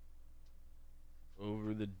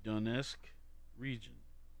over the Donetsk region,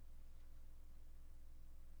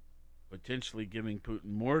 potentially giving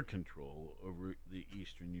Putin more control over the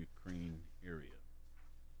eastern Ukraine area.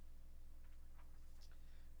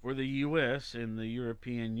 For the U.S. and the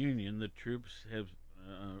European Union, the troops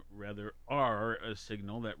are a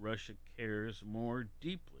signal that Russia cares more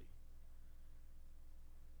deeply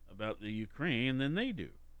about the Ukraine than they do.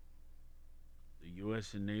 The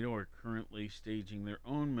U.S. and NATO are currently staging their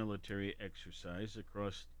own military exercise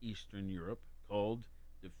across Eastern Europe called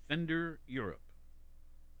Defender Europe,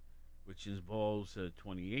 which involves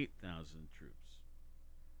 28,000 troops.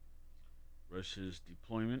 Russia's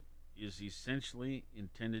deployment is essentially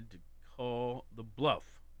intended to call the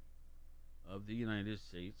bluff of the United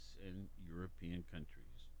States and European countries.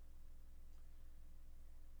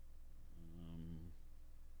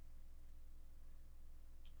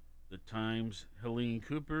 The Times' Helene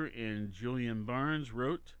Cooper and Julian Barnes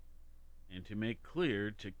wrote, and to make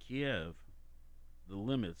clear to Kiev the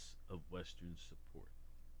limits of Western support.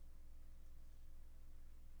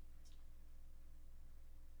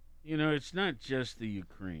 You know, it's not just the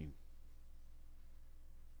Ukraine.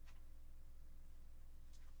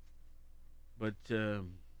 But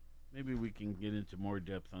maybe we can get into more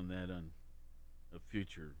depth on that on a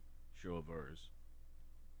future show of ours.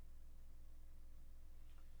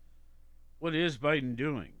 What is Biden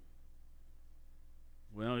doing?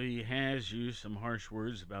 Well, he has used some harsh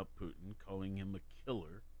words about Putin, calling him a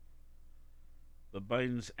killer. But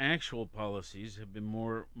Biden's actual policies have been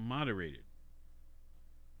more moderated.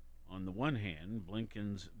 On the one hand,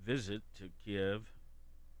 Blinken's visit to Kiev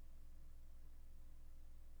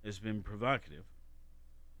has been provocative,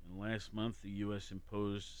 and last month the U.S.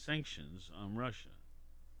 imposed sanctions on Russia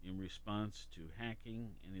in response to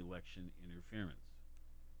hacking and election interference.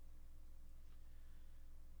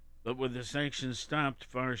 But with the sanctions stopped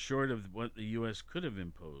far short of what the U.S. could have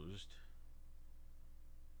imposed,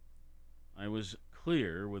 I was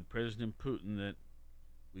clear with President Putin that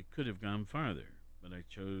we could have gone farther,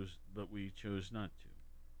 but we chose not to.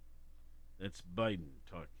 That's Biden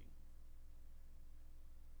talking.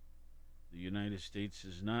 The United States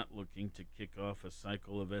is not looking to kick off a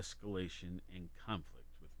cycle of escalation and conflict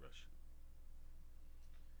with Russia.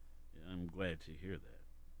 I'm glad to hear that.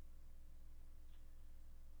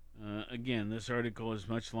 Again, this article is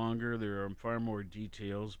much longer. There are far more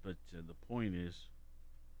details, but the point is,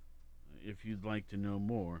 if you'd like to know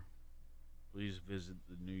more, please visit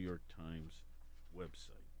the New York Times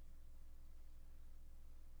website.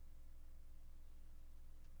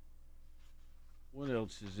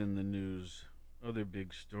 else is in the news? Other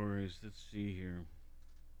big stories. Let's see here.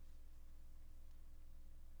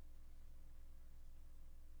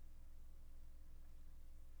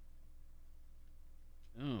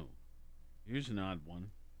 Oh, here's an odd one.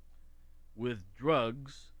 With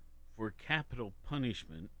drugs for capital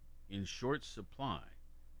punishment in short supply,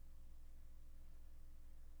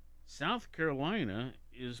 South Carolina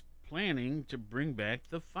is planning to bring back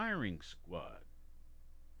the firing squad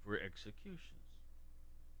for executions.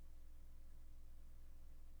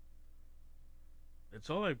 That's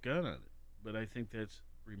all I've got on it, but I think that's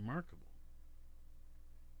remarkable.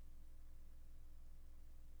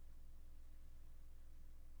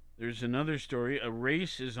 There's another story. A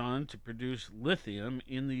race is on to produce lithium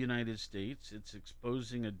in the United States. It's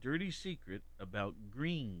exposing a dirty secret about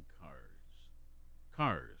green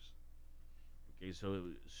cars. Okay, so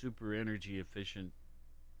super energy efficient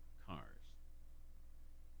cars.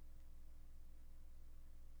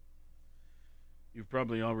 You've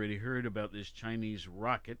probably already heard about this Chinese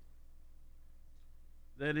rocket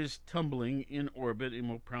that is tumbling in orbit and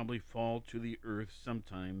will probably fall to the Earth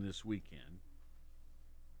sometime this weekend.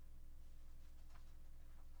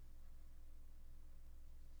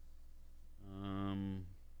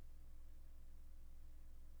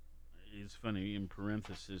 It's funny, in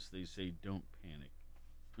parentheses, they say, don't panic.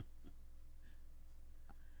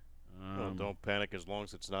 Well, don't panic as long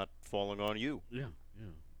as it's not falling on you. Yeah.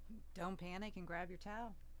 Don't panic and grab your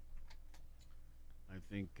towel. I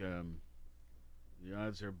think the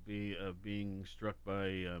odds are being struck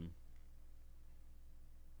by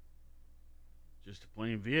just a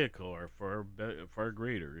plain vehicle are far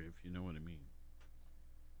greater, if you know what I mean.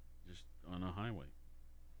 Just on a highway.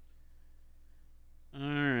 All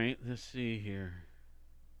right, let's see here.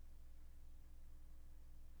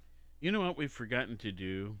 You know what we've forgotten to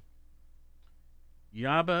do?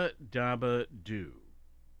 Yabba Dabba Do.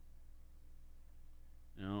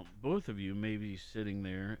 Now, both of you may be sitting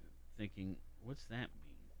there thinking, what's that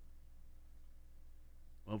mean?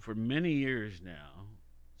 Well, for many years now,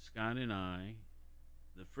 Scott and I,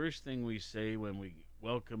 the first thing we say when we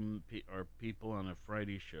welcome our people on a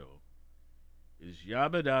Friday show is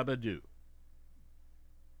Yabba Dabba Do.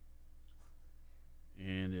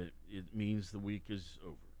 And it means the week is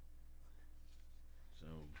over. So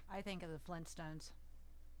I think of the Flintstones.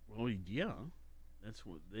 Well, yeah, that's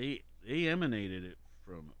what they emanated it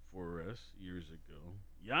for us years ago.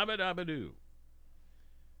 Yabba dabba doo.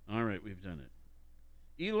 All right, we've done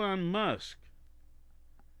it. Elon Musk.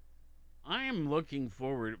 I am looking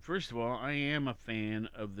forward. First of all, I am a fan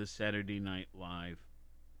of the Saturday Night Live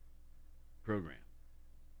program.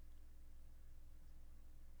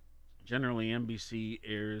 Generally, NBC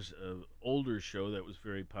airs an older show that was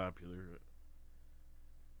very popular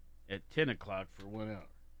at 10 o'clock for 1 hour,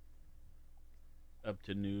 up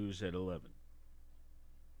to news at 11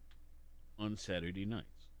 on Saturday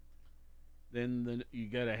nights. Then you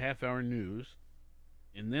got a half-hour news,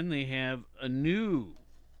 and then they have a new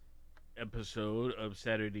episode of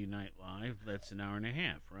Saturday Night Live that's an hour and a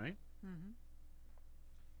half, right? Mm-hmm.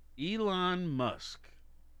 Elon Musk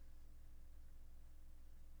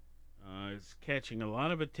is catching a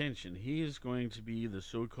lot of attention. He is going to be the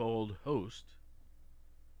so-called host.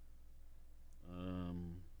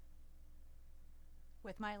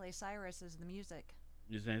 With Miley Cyrus as the music.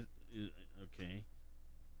 Is that okay?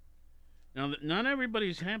 Now, not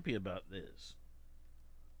everybody's happy about this.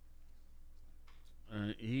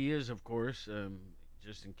 He is, of course,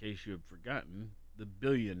 just in case you have forgotten, the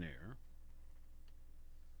billionaire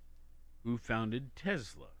who founded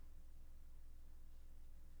Tesla.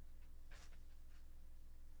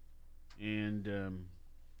 And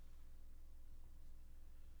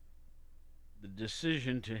the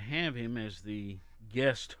decision to have him as the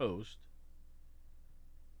guest host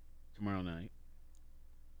tomorrow night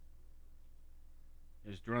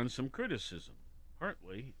has drawn some criticism,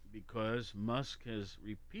 partly because Musk has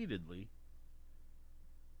repeatedly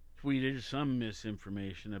tweeted some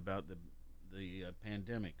misinformation about the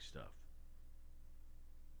pandemic stuff.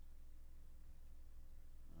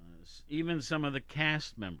 Even some of the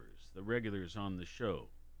cast members, the regulars on the show,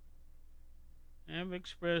 have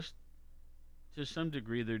expressed to some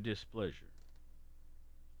degree their displeasure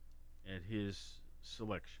at his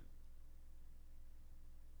selection.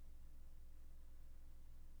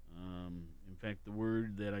 In fact, the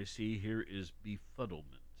word that I see here is befuddlement.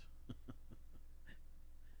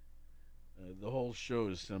 The whole show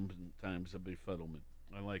is sometimes a befuddlement.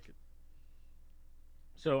 I like it.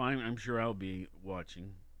 So I'm sure I'll be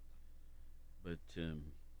watching. But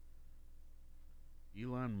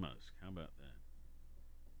Elon Musk, how about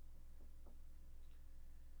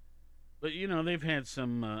But, they've had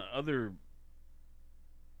some other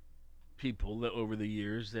people that over the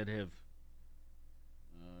years that have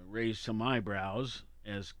raised some eyebrows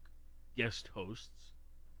as guest hosts.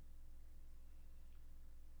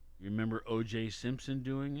 Remember O.J. Simpson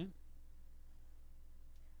doing it?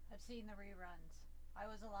 I've seen the reruns. I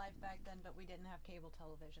was alive back then, but we didn't have cable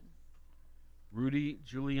television. Rudy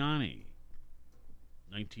Giuliani,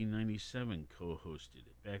 1997, co-hosted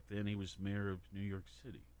it. Back then, he was mayor of New York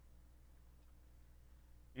City.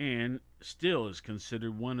 And still is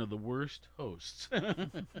considered one of the worst hosts.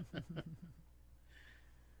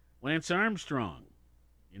 Lance Armstrong,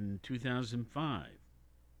 in 2005,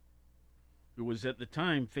 who was at the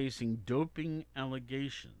time facing doping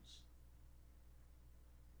allegations.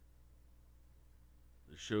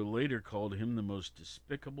 The show later called him the most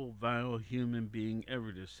despicable, vile human being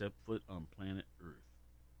ever to set foot on planet Earth.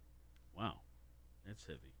 Wow, that's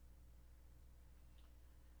heavy.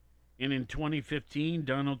 And in 2015,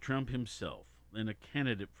 Donald Trump himself, then a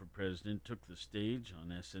candidate for president, took the stage on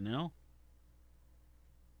SNL.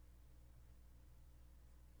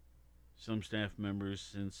 Some staff members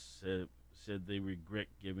since said they regret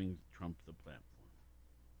giving Trump the platform.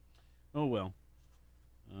 Oh well.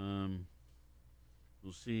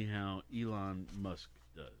 We'll see how Elon Musk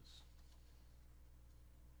does.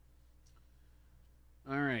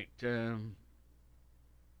 All right.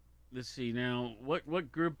 Let's see now.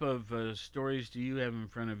 What group of stories do you have in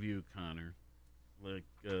front of you, Connor? Like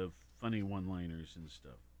funny one-liners and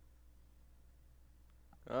stuff.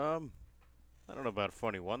 I don't know about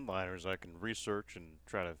funny one-liners. I can research and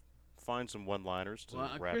try to find some one-liners to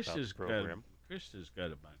wrap Chris up the program. Chris has got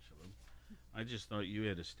a bunch of them. I just thought you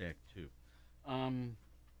had a stack too.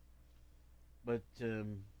 Let's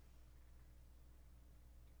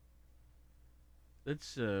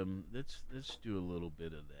do a little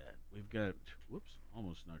bit of that. We've got, whoops,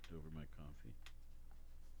 almost knocked over my coffee.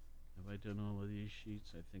 Have I done all of these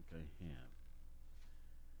sheets? I think I have.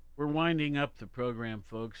 We're winding up the program,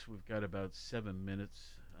 folks. We've got about 7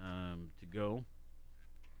 minutes to go.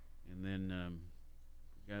 And then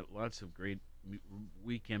we've got lots of great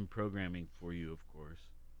weekend programming for you, of course.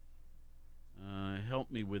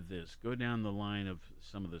 Help me with this. Go down the line of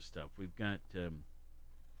some of the stuff. We've got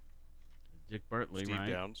Dick Bartley, Steve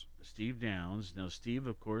right? Downs. Steve Downs. Now, Steve,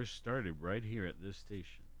 of course, started right here at this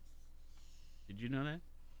station. Did you know that?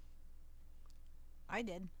 I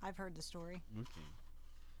did. I've heard the story. Okay.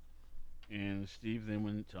 And Steve then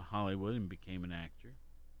went to Hollywood and became an actor.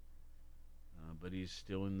 But he's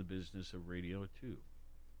still in the business of radio, too.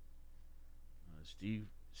 Steve,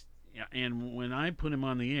 and when I put him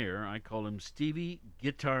on the air, I call him Stevie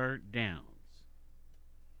Guitar Downs.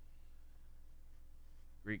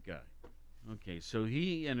 Great guy. Okay, so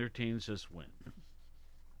he entertains us when?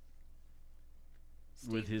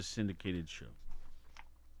 With his syndicated show.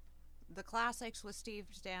 The Classics with Steve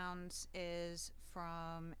Downs is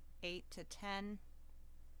from 8 to 10.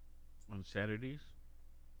 On Saturdays?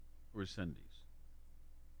 Or Sundays?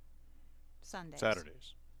 Sundays.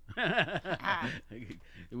 Saturdays.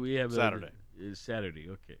 We have Saturday. Saturday,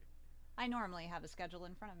 okay. I normally have a schedule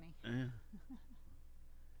in front of me. And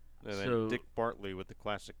then Dick Bartley with the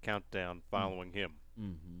classic countdown following him.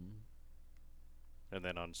 Mm-hmm. And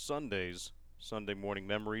then on Sundays, Sunday Morning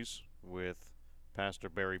Memories with Pastor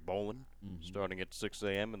Barry Bolin, starting at 6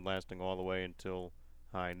 a.m. and lasting all the way until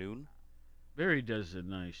high noon. Barry does a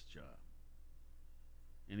nice job.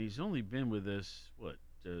 And he's only been with us,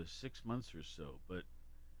 6 months or so, but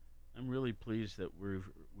I'm really pleased that we've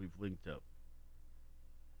linked up.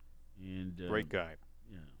 And great guy.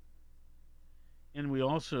 Yeah. And we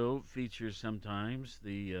also feature sometimes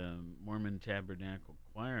the Mormon Tabernacle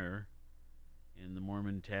Choir and the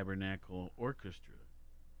Mormon Tabernacle Orchestra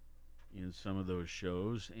in some of those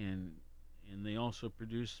shows, and they also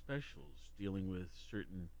produce specials dealing with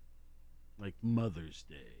certain, like Mother's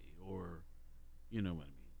Day, or you know what I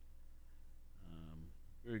mean.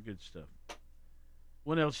 Very good stuff.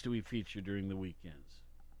 What else do we feature during the weekends?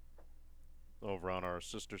 Over on our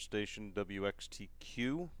sister station,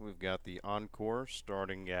 WXTQ, we've got the Encore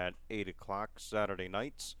starting at 8 o'clock Saturday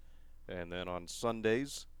nights. And then on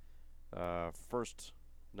Sundays,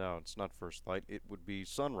 it's not First Light, it would be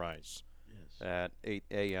Sunrise at 8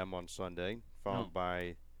 a.m. on Sunday, followed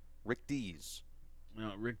by Rick Dees.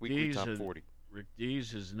 Now, Rick Weekly Dees, Top 40. Rick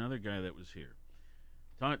Dees is another guy that was here.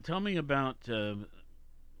 Tell me about,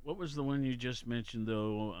 what was the one you just mentioned,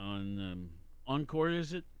 though, on Encore,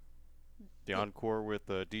 is it? The Encore with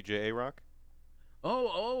DJ A-Rock?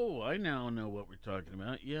 Oh, I now know what we're talking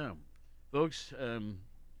about. Yeah. Folks,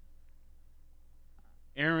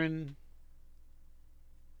 Aaron.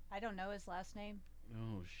 I don't know his last name.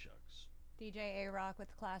 Oh, shucks. DJ A-Rock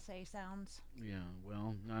with Class A Sounds. Yeah,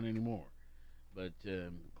 well, not anymore. But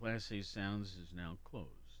Class A Sounds is now closed.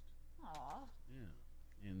 Aw. Yeah,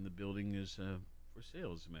 and the building is for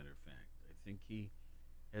sale, as a matter of fact. I think he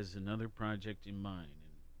has another project in mind.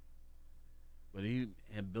 But he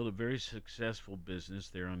had built a very successful business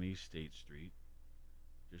there on East State Street.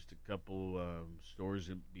 Just a couple stores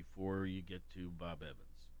before you get to Bob Evans.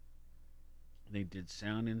 They did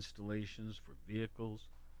sound installations for vehicles,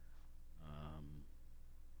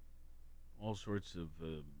 all sorts of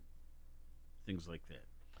things like that.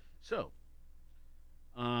 So,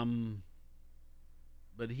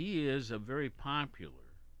 but he is a very popular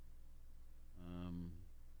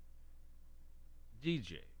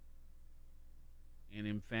DJ. And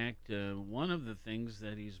in fact, one of the things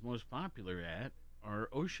that he's most popular at are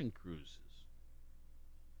ocean cruises.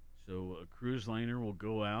 So a cruise liner will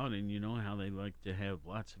go out, and you know how they like to have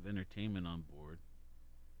lots of entertainment on board.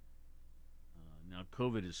 Now,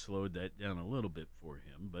 COVID has slowed that down a little bit for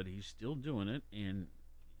him, but he's still doing it, and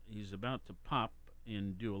he's about to pop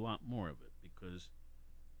and do a lot more of it because,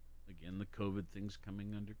 again, the COVID thing's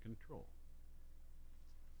coming under control.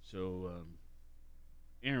 So,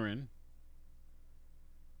 Aaron,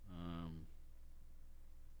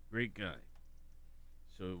 great guy.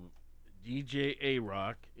 So, DJ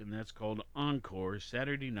A-Rock, and that's called Encore,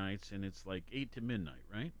 Saturday nights, and it's like 8 to midnight,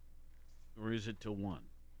 right? Or is it till 1?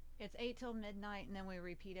 It's 8 till midnight, and then we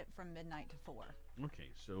repeat it from midnight to 4. Okay,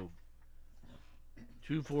 so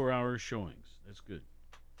 2 4-hour showings. That's good.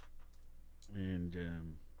 And,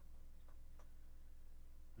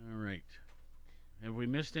 all right. Have we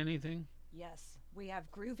missed anything? Yes, we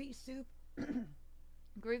have Groovy Soup.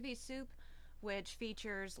 Groovy Soup, which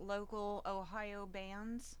features local Ohio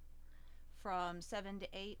bands from 7 to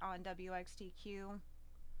 8 on WXTQ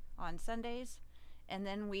on Sundays. And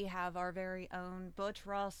then we have our very own Butch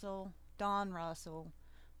Russell, Don Russell,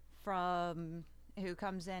 who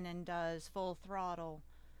comes in and does Full Throttle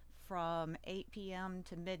from 8 p.m.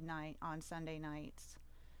 to midnight on Sunday nights.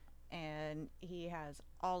 And he has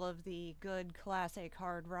all of the good classic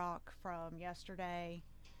hard rock from yesterday,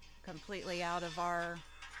 completely out of our...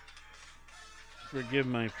 Forgive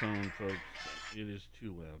my phone, folks. It is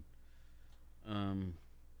too loud.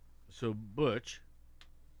 So Butch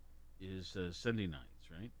is Sunday nights,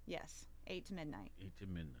 right? Yes, 8 to midnight. 8 to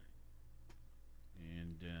midnight.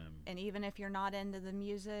 And even if you're not into the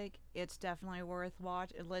music, it's definitely worth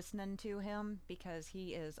listening to him because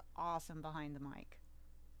he is awesome behind the mic.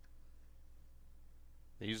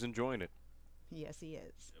 He's enjoying it. Yes, he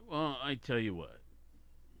is. Well, I tell you what.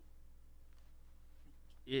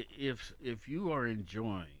 If you are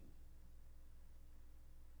enjoying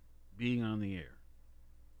being on the air,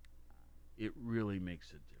 it really makes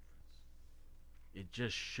a difference. It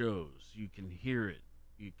just shows. You can hear it.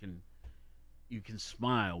 You can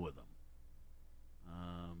smile with them.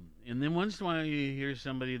 And then once in a while you hear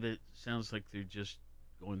somebody that sounds like they're just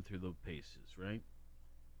going through the paces, right?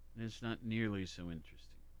 And it's not nearly so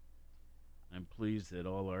interesting. I'm pleased that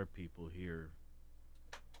all our people here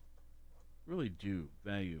really do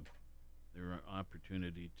value their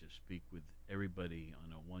opportunity to speak with everybody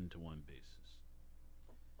on a one-to-one basis.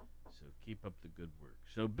 So keep up the good work.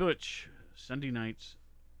 So Butch, Sunday nights,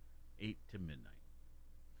 8 to midnight.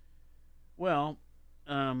 Well,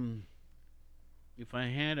 if I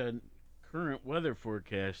had a current weather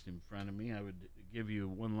forecast in front of me, I would give you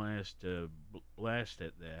one last blast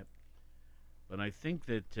at that. But I think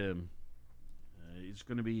that it's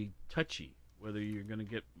going to be touchy whether you're going to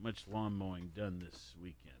get much lawn mowing done this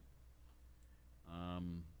weekend.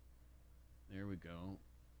 There we go.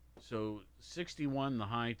 So 61 the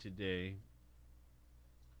high today,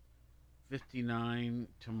 59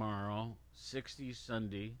 tomorrow, 60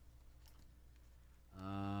 Sunday.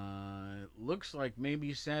 Looks like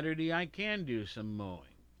maybe Saturday I can do some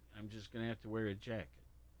mowing. I'm just going to have to wear a jacket.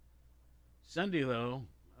 Sunday, though,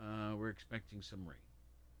 we're expecting some rain.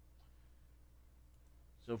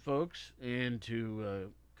 So, folks, and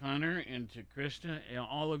to Connor and to Krista,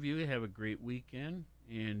 all of you have a great weekend.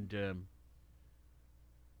 And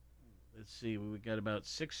let's see, we got about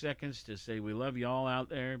 6 seconds to say we love you all out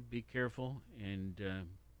there. Be careful, and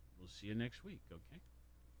we'll see you next week, okay?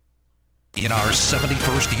 In our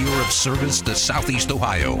 71st year of service to Southeast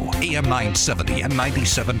Ohio, AM 970 and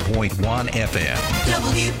 97.1 FM.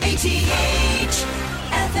 WATH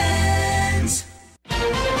Athens.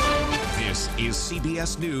 This is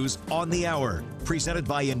CBS News on the Hour, presented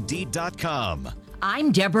by Indeed.com.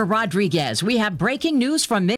 I'm Deborah Rodriguez. We have breaking news from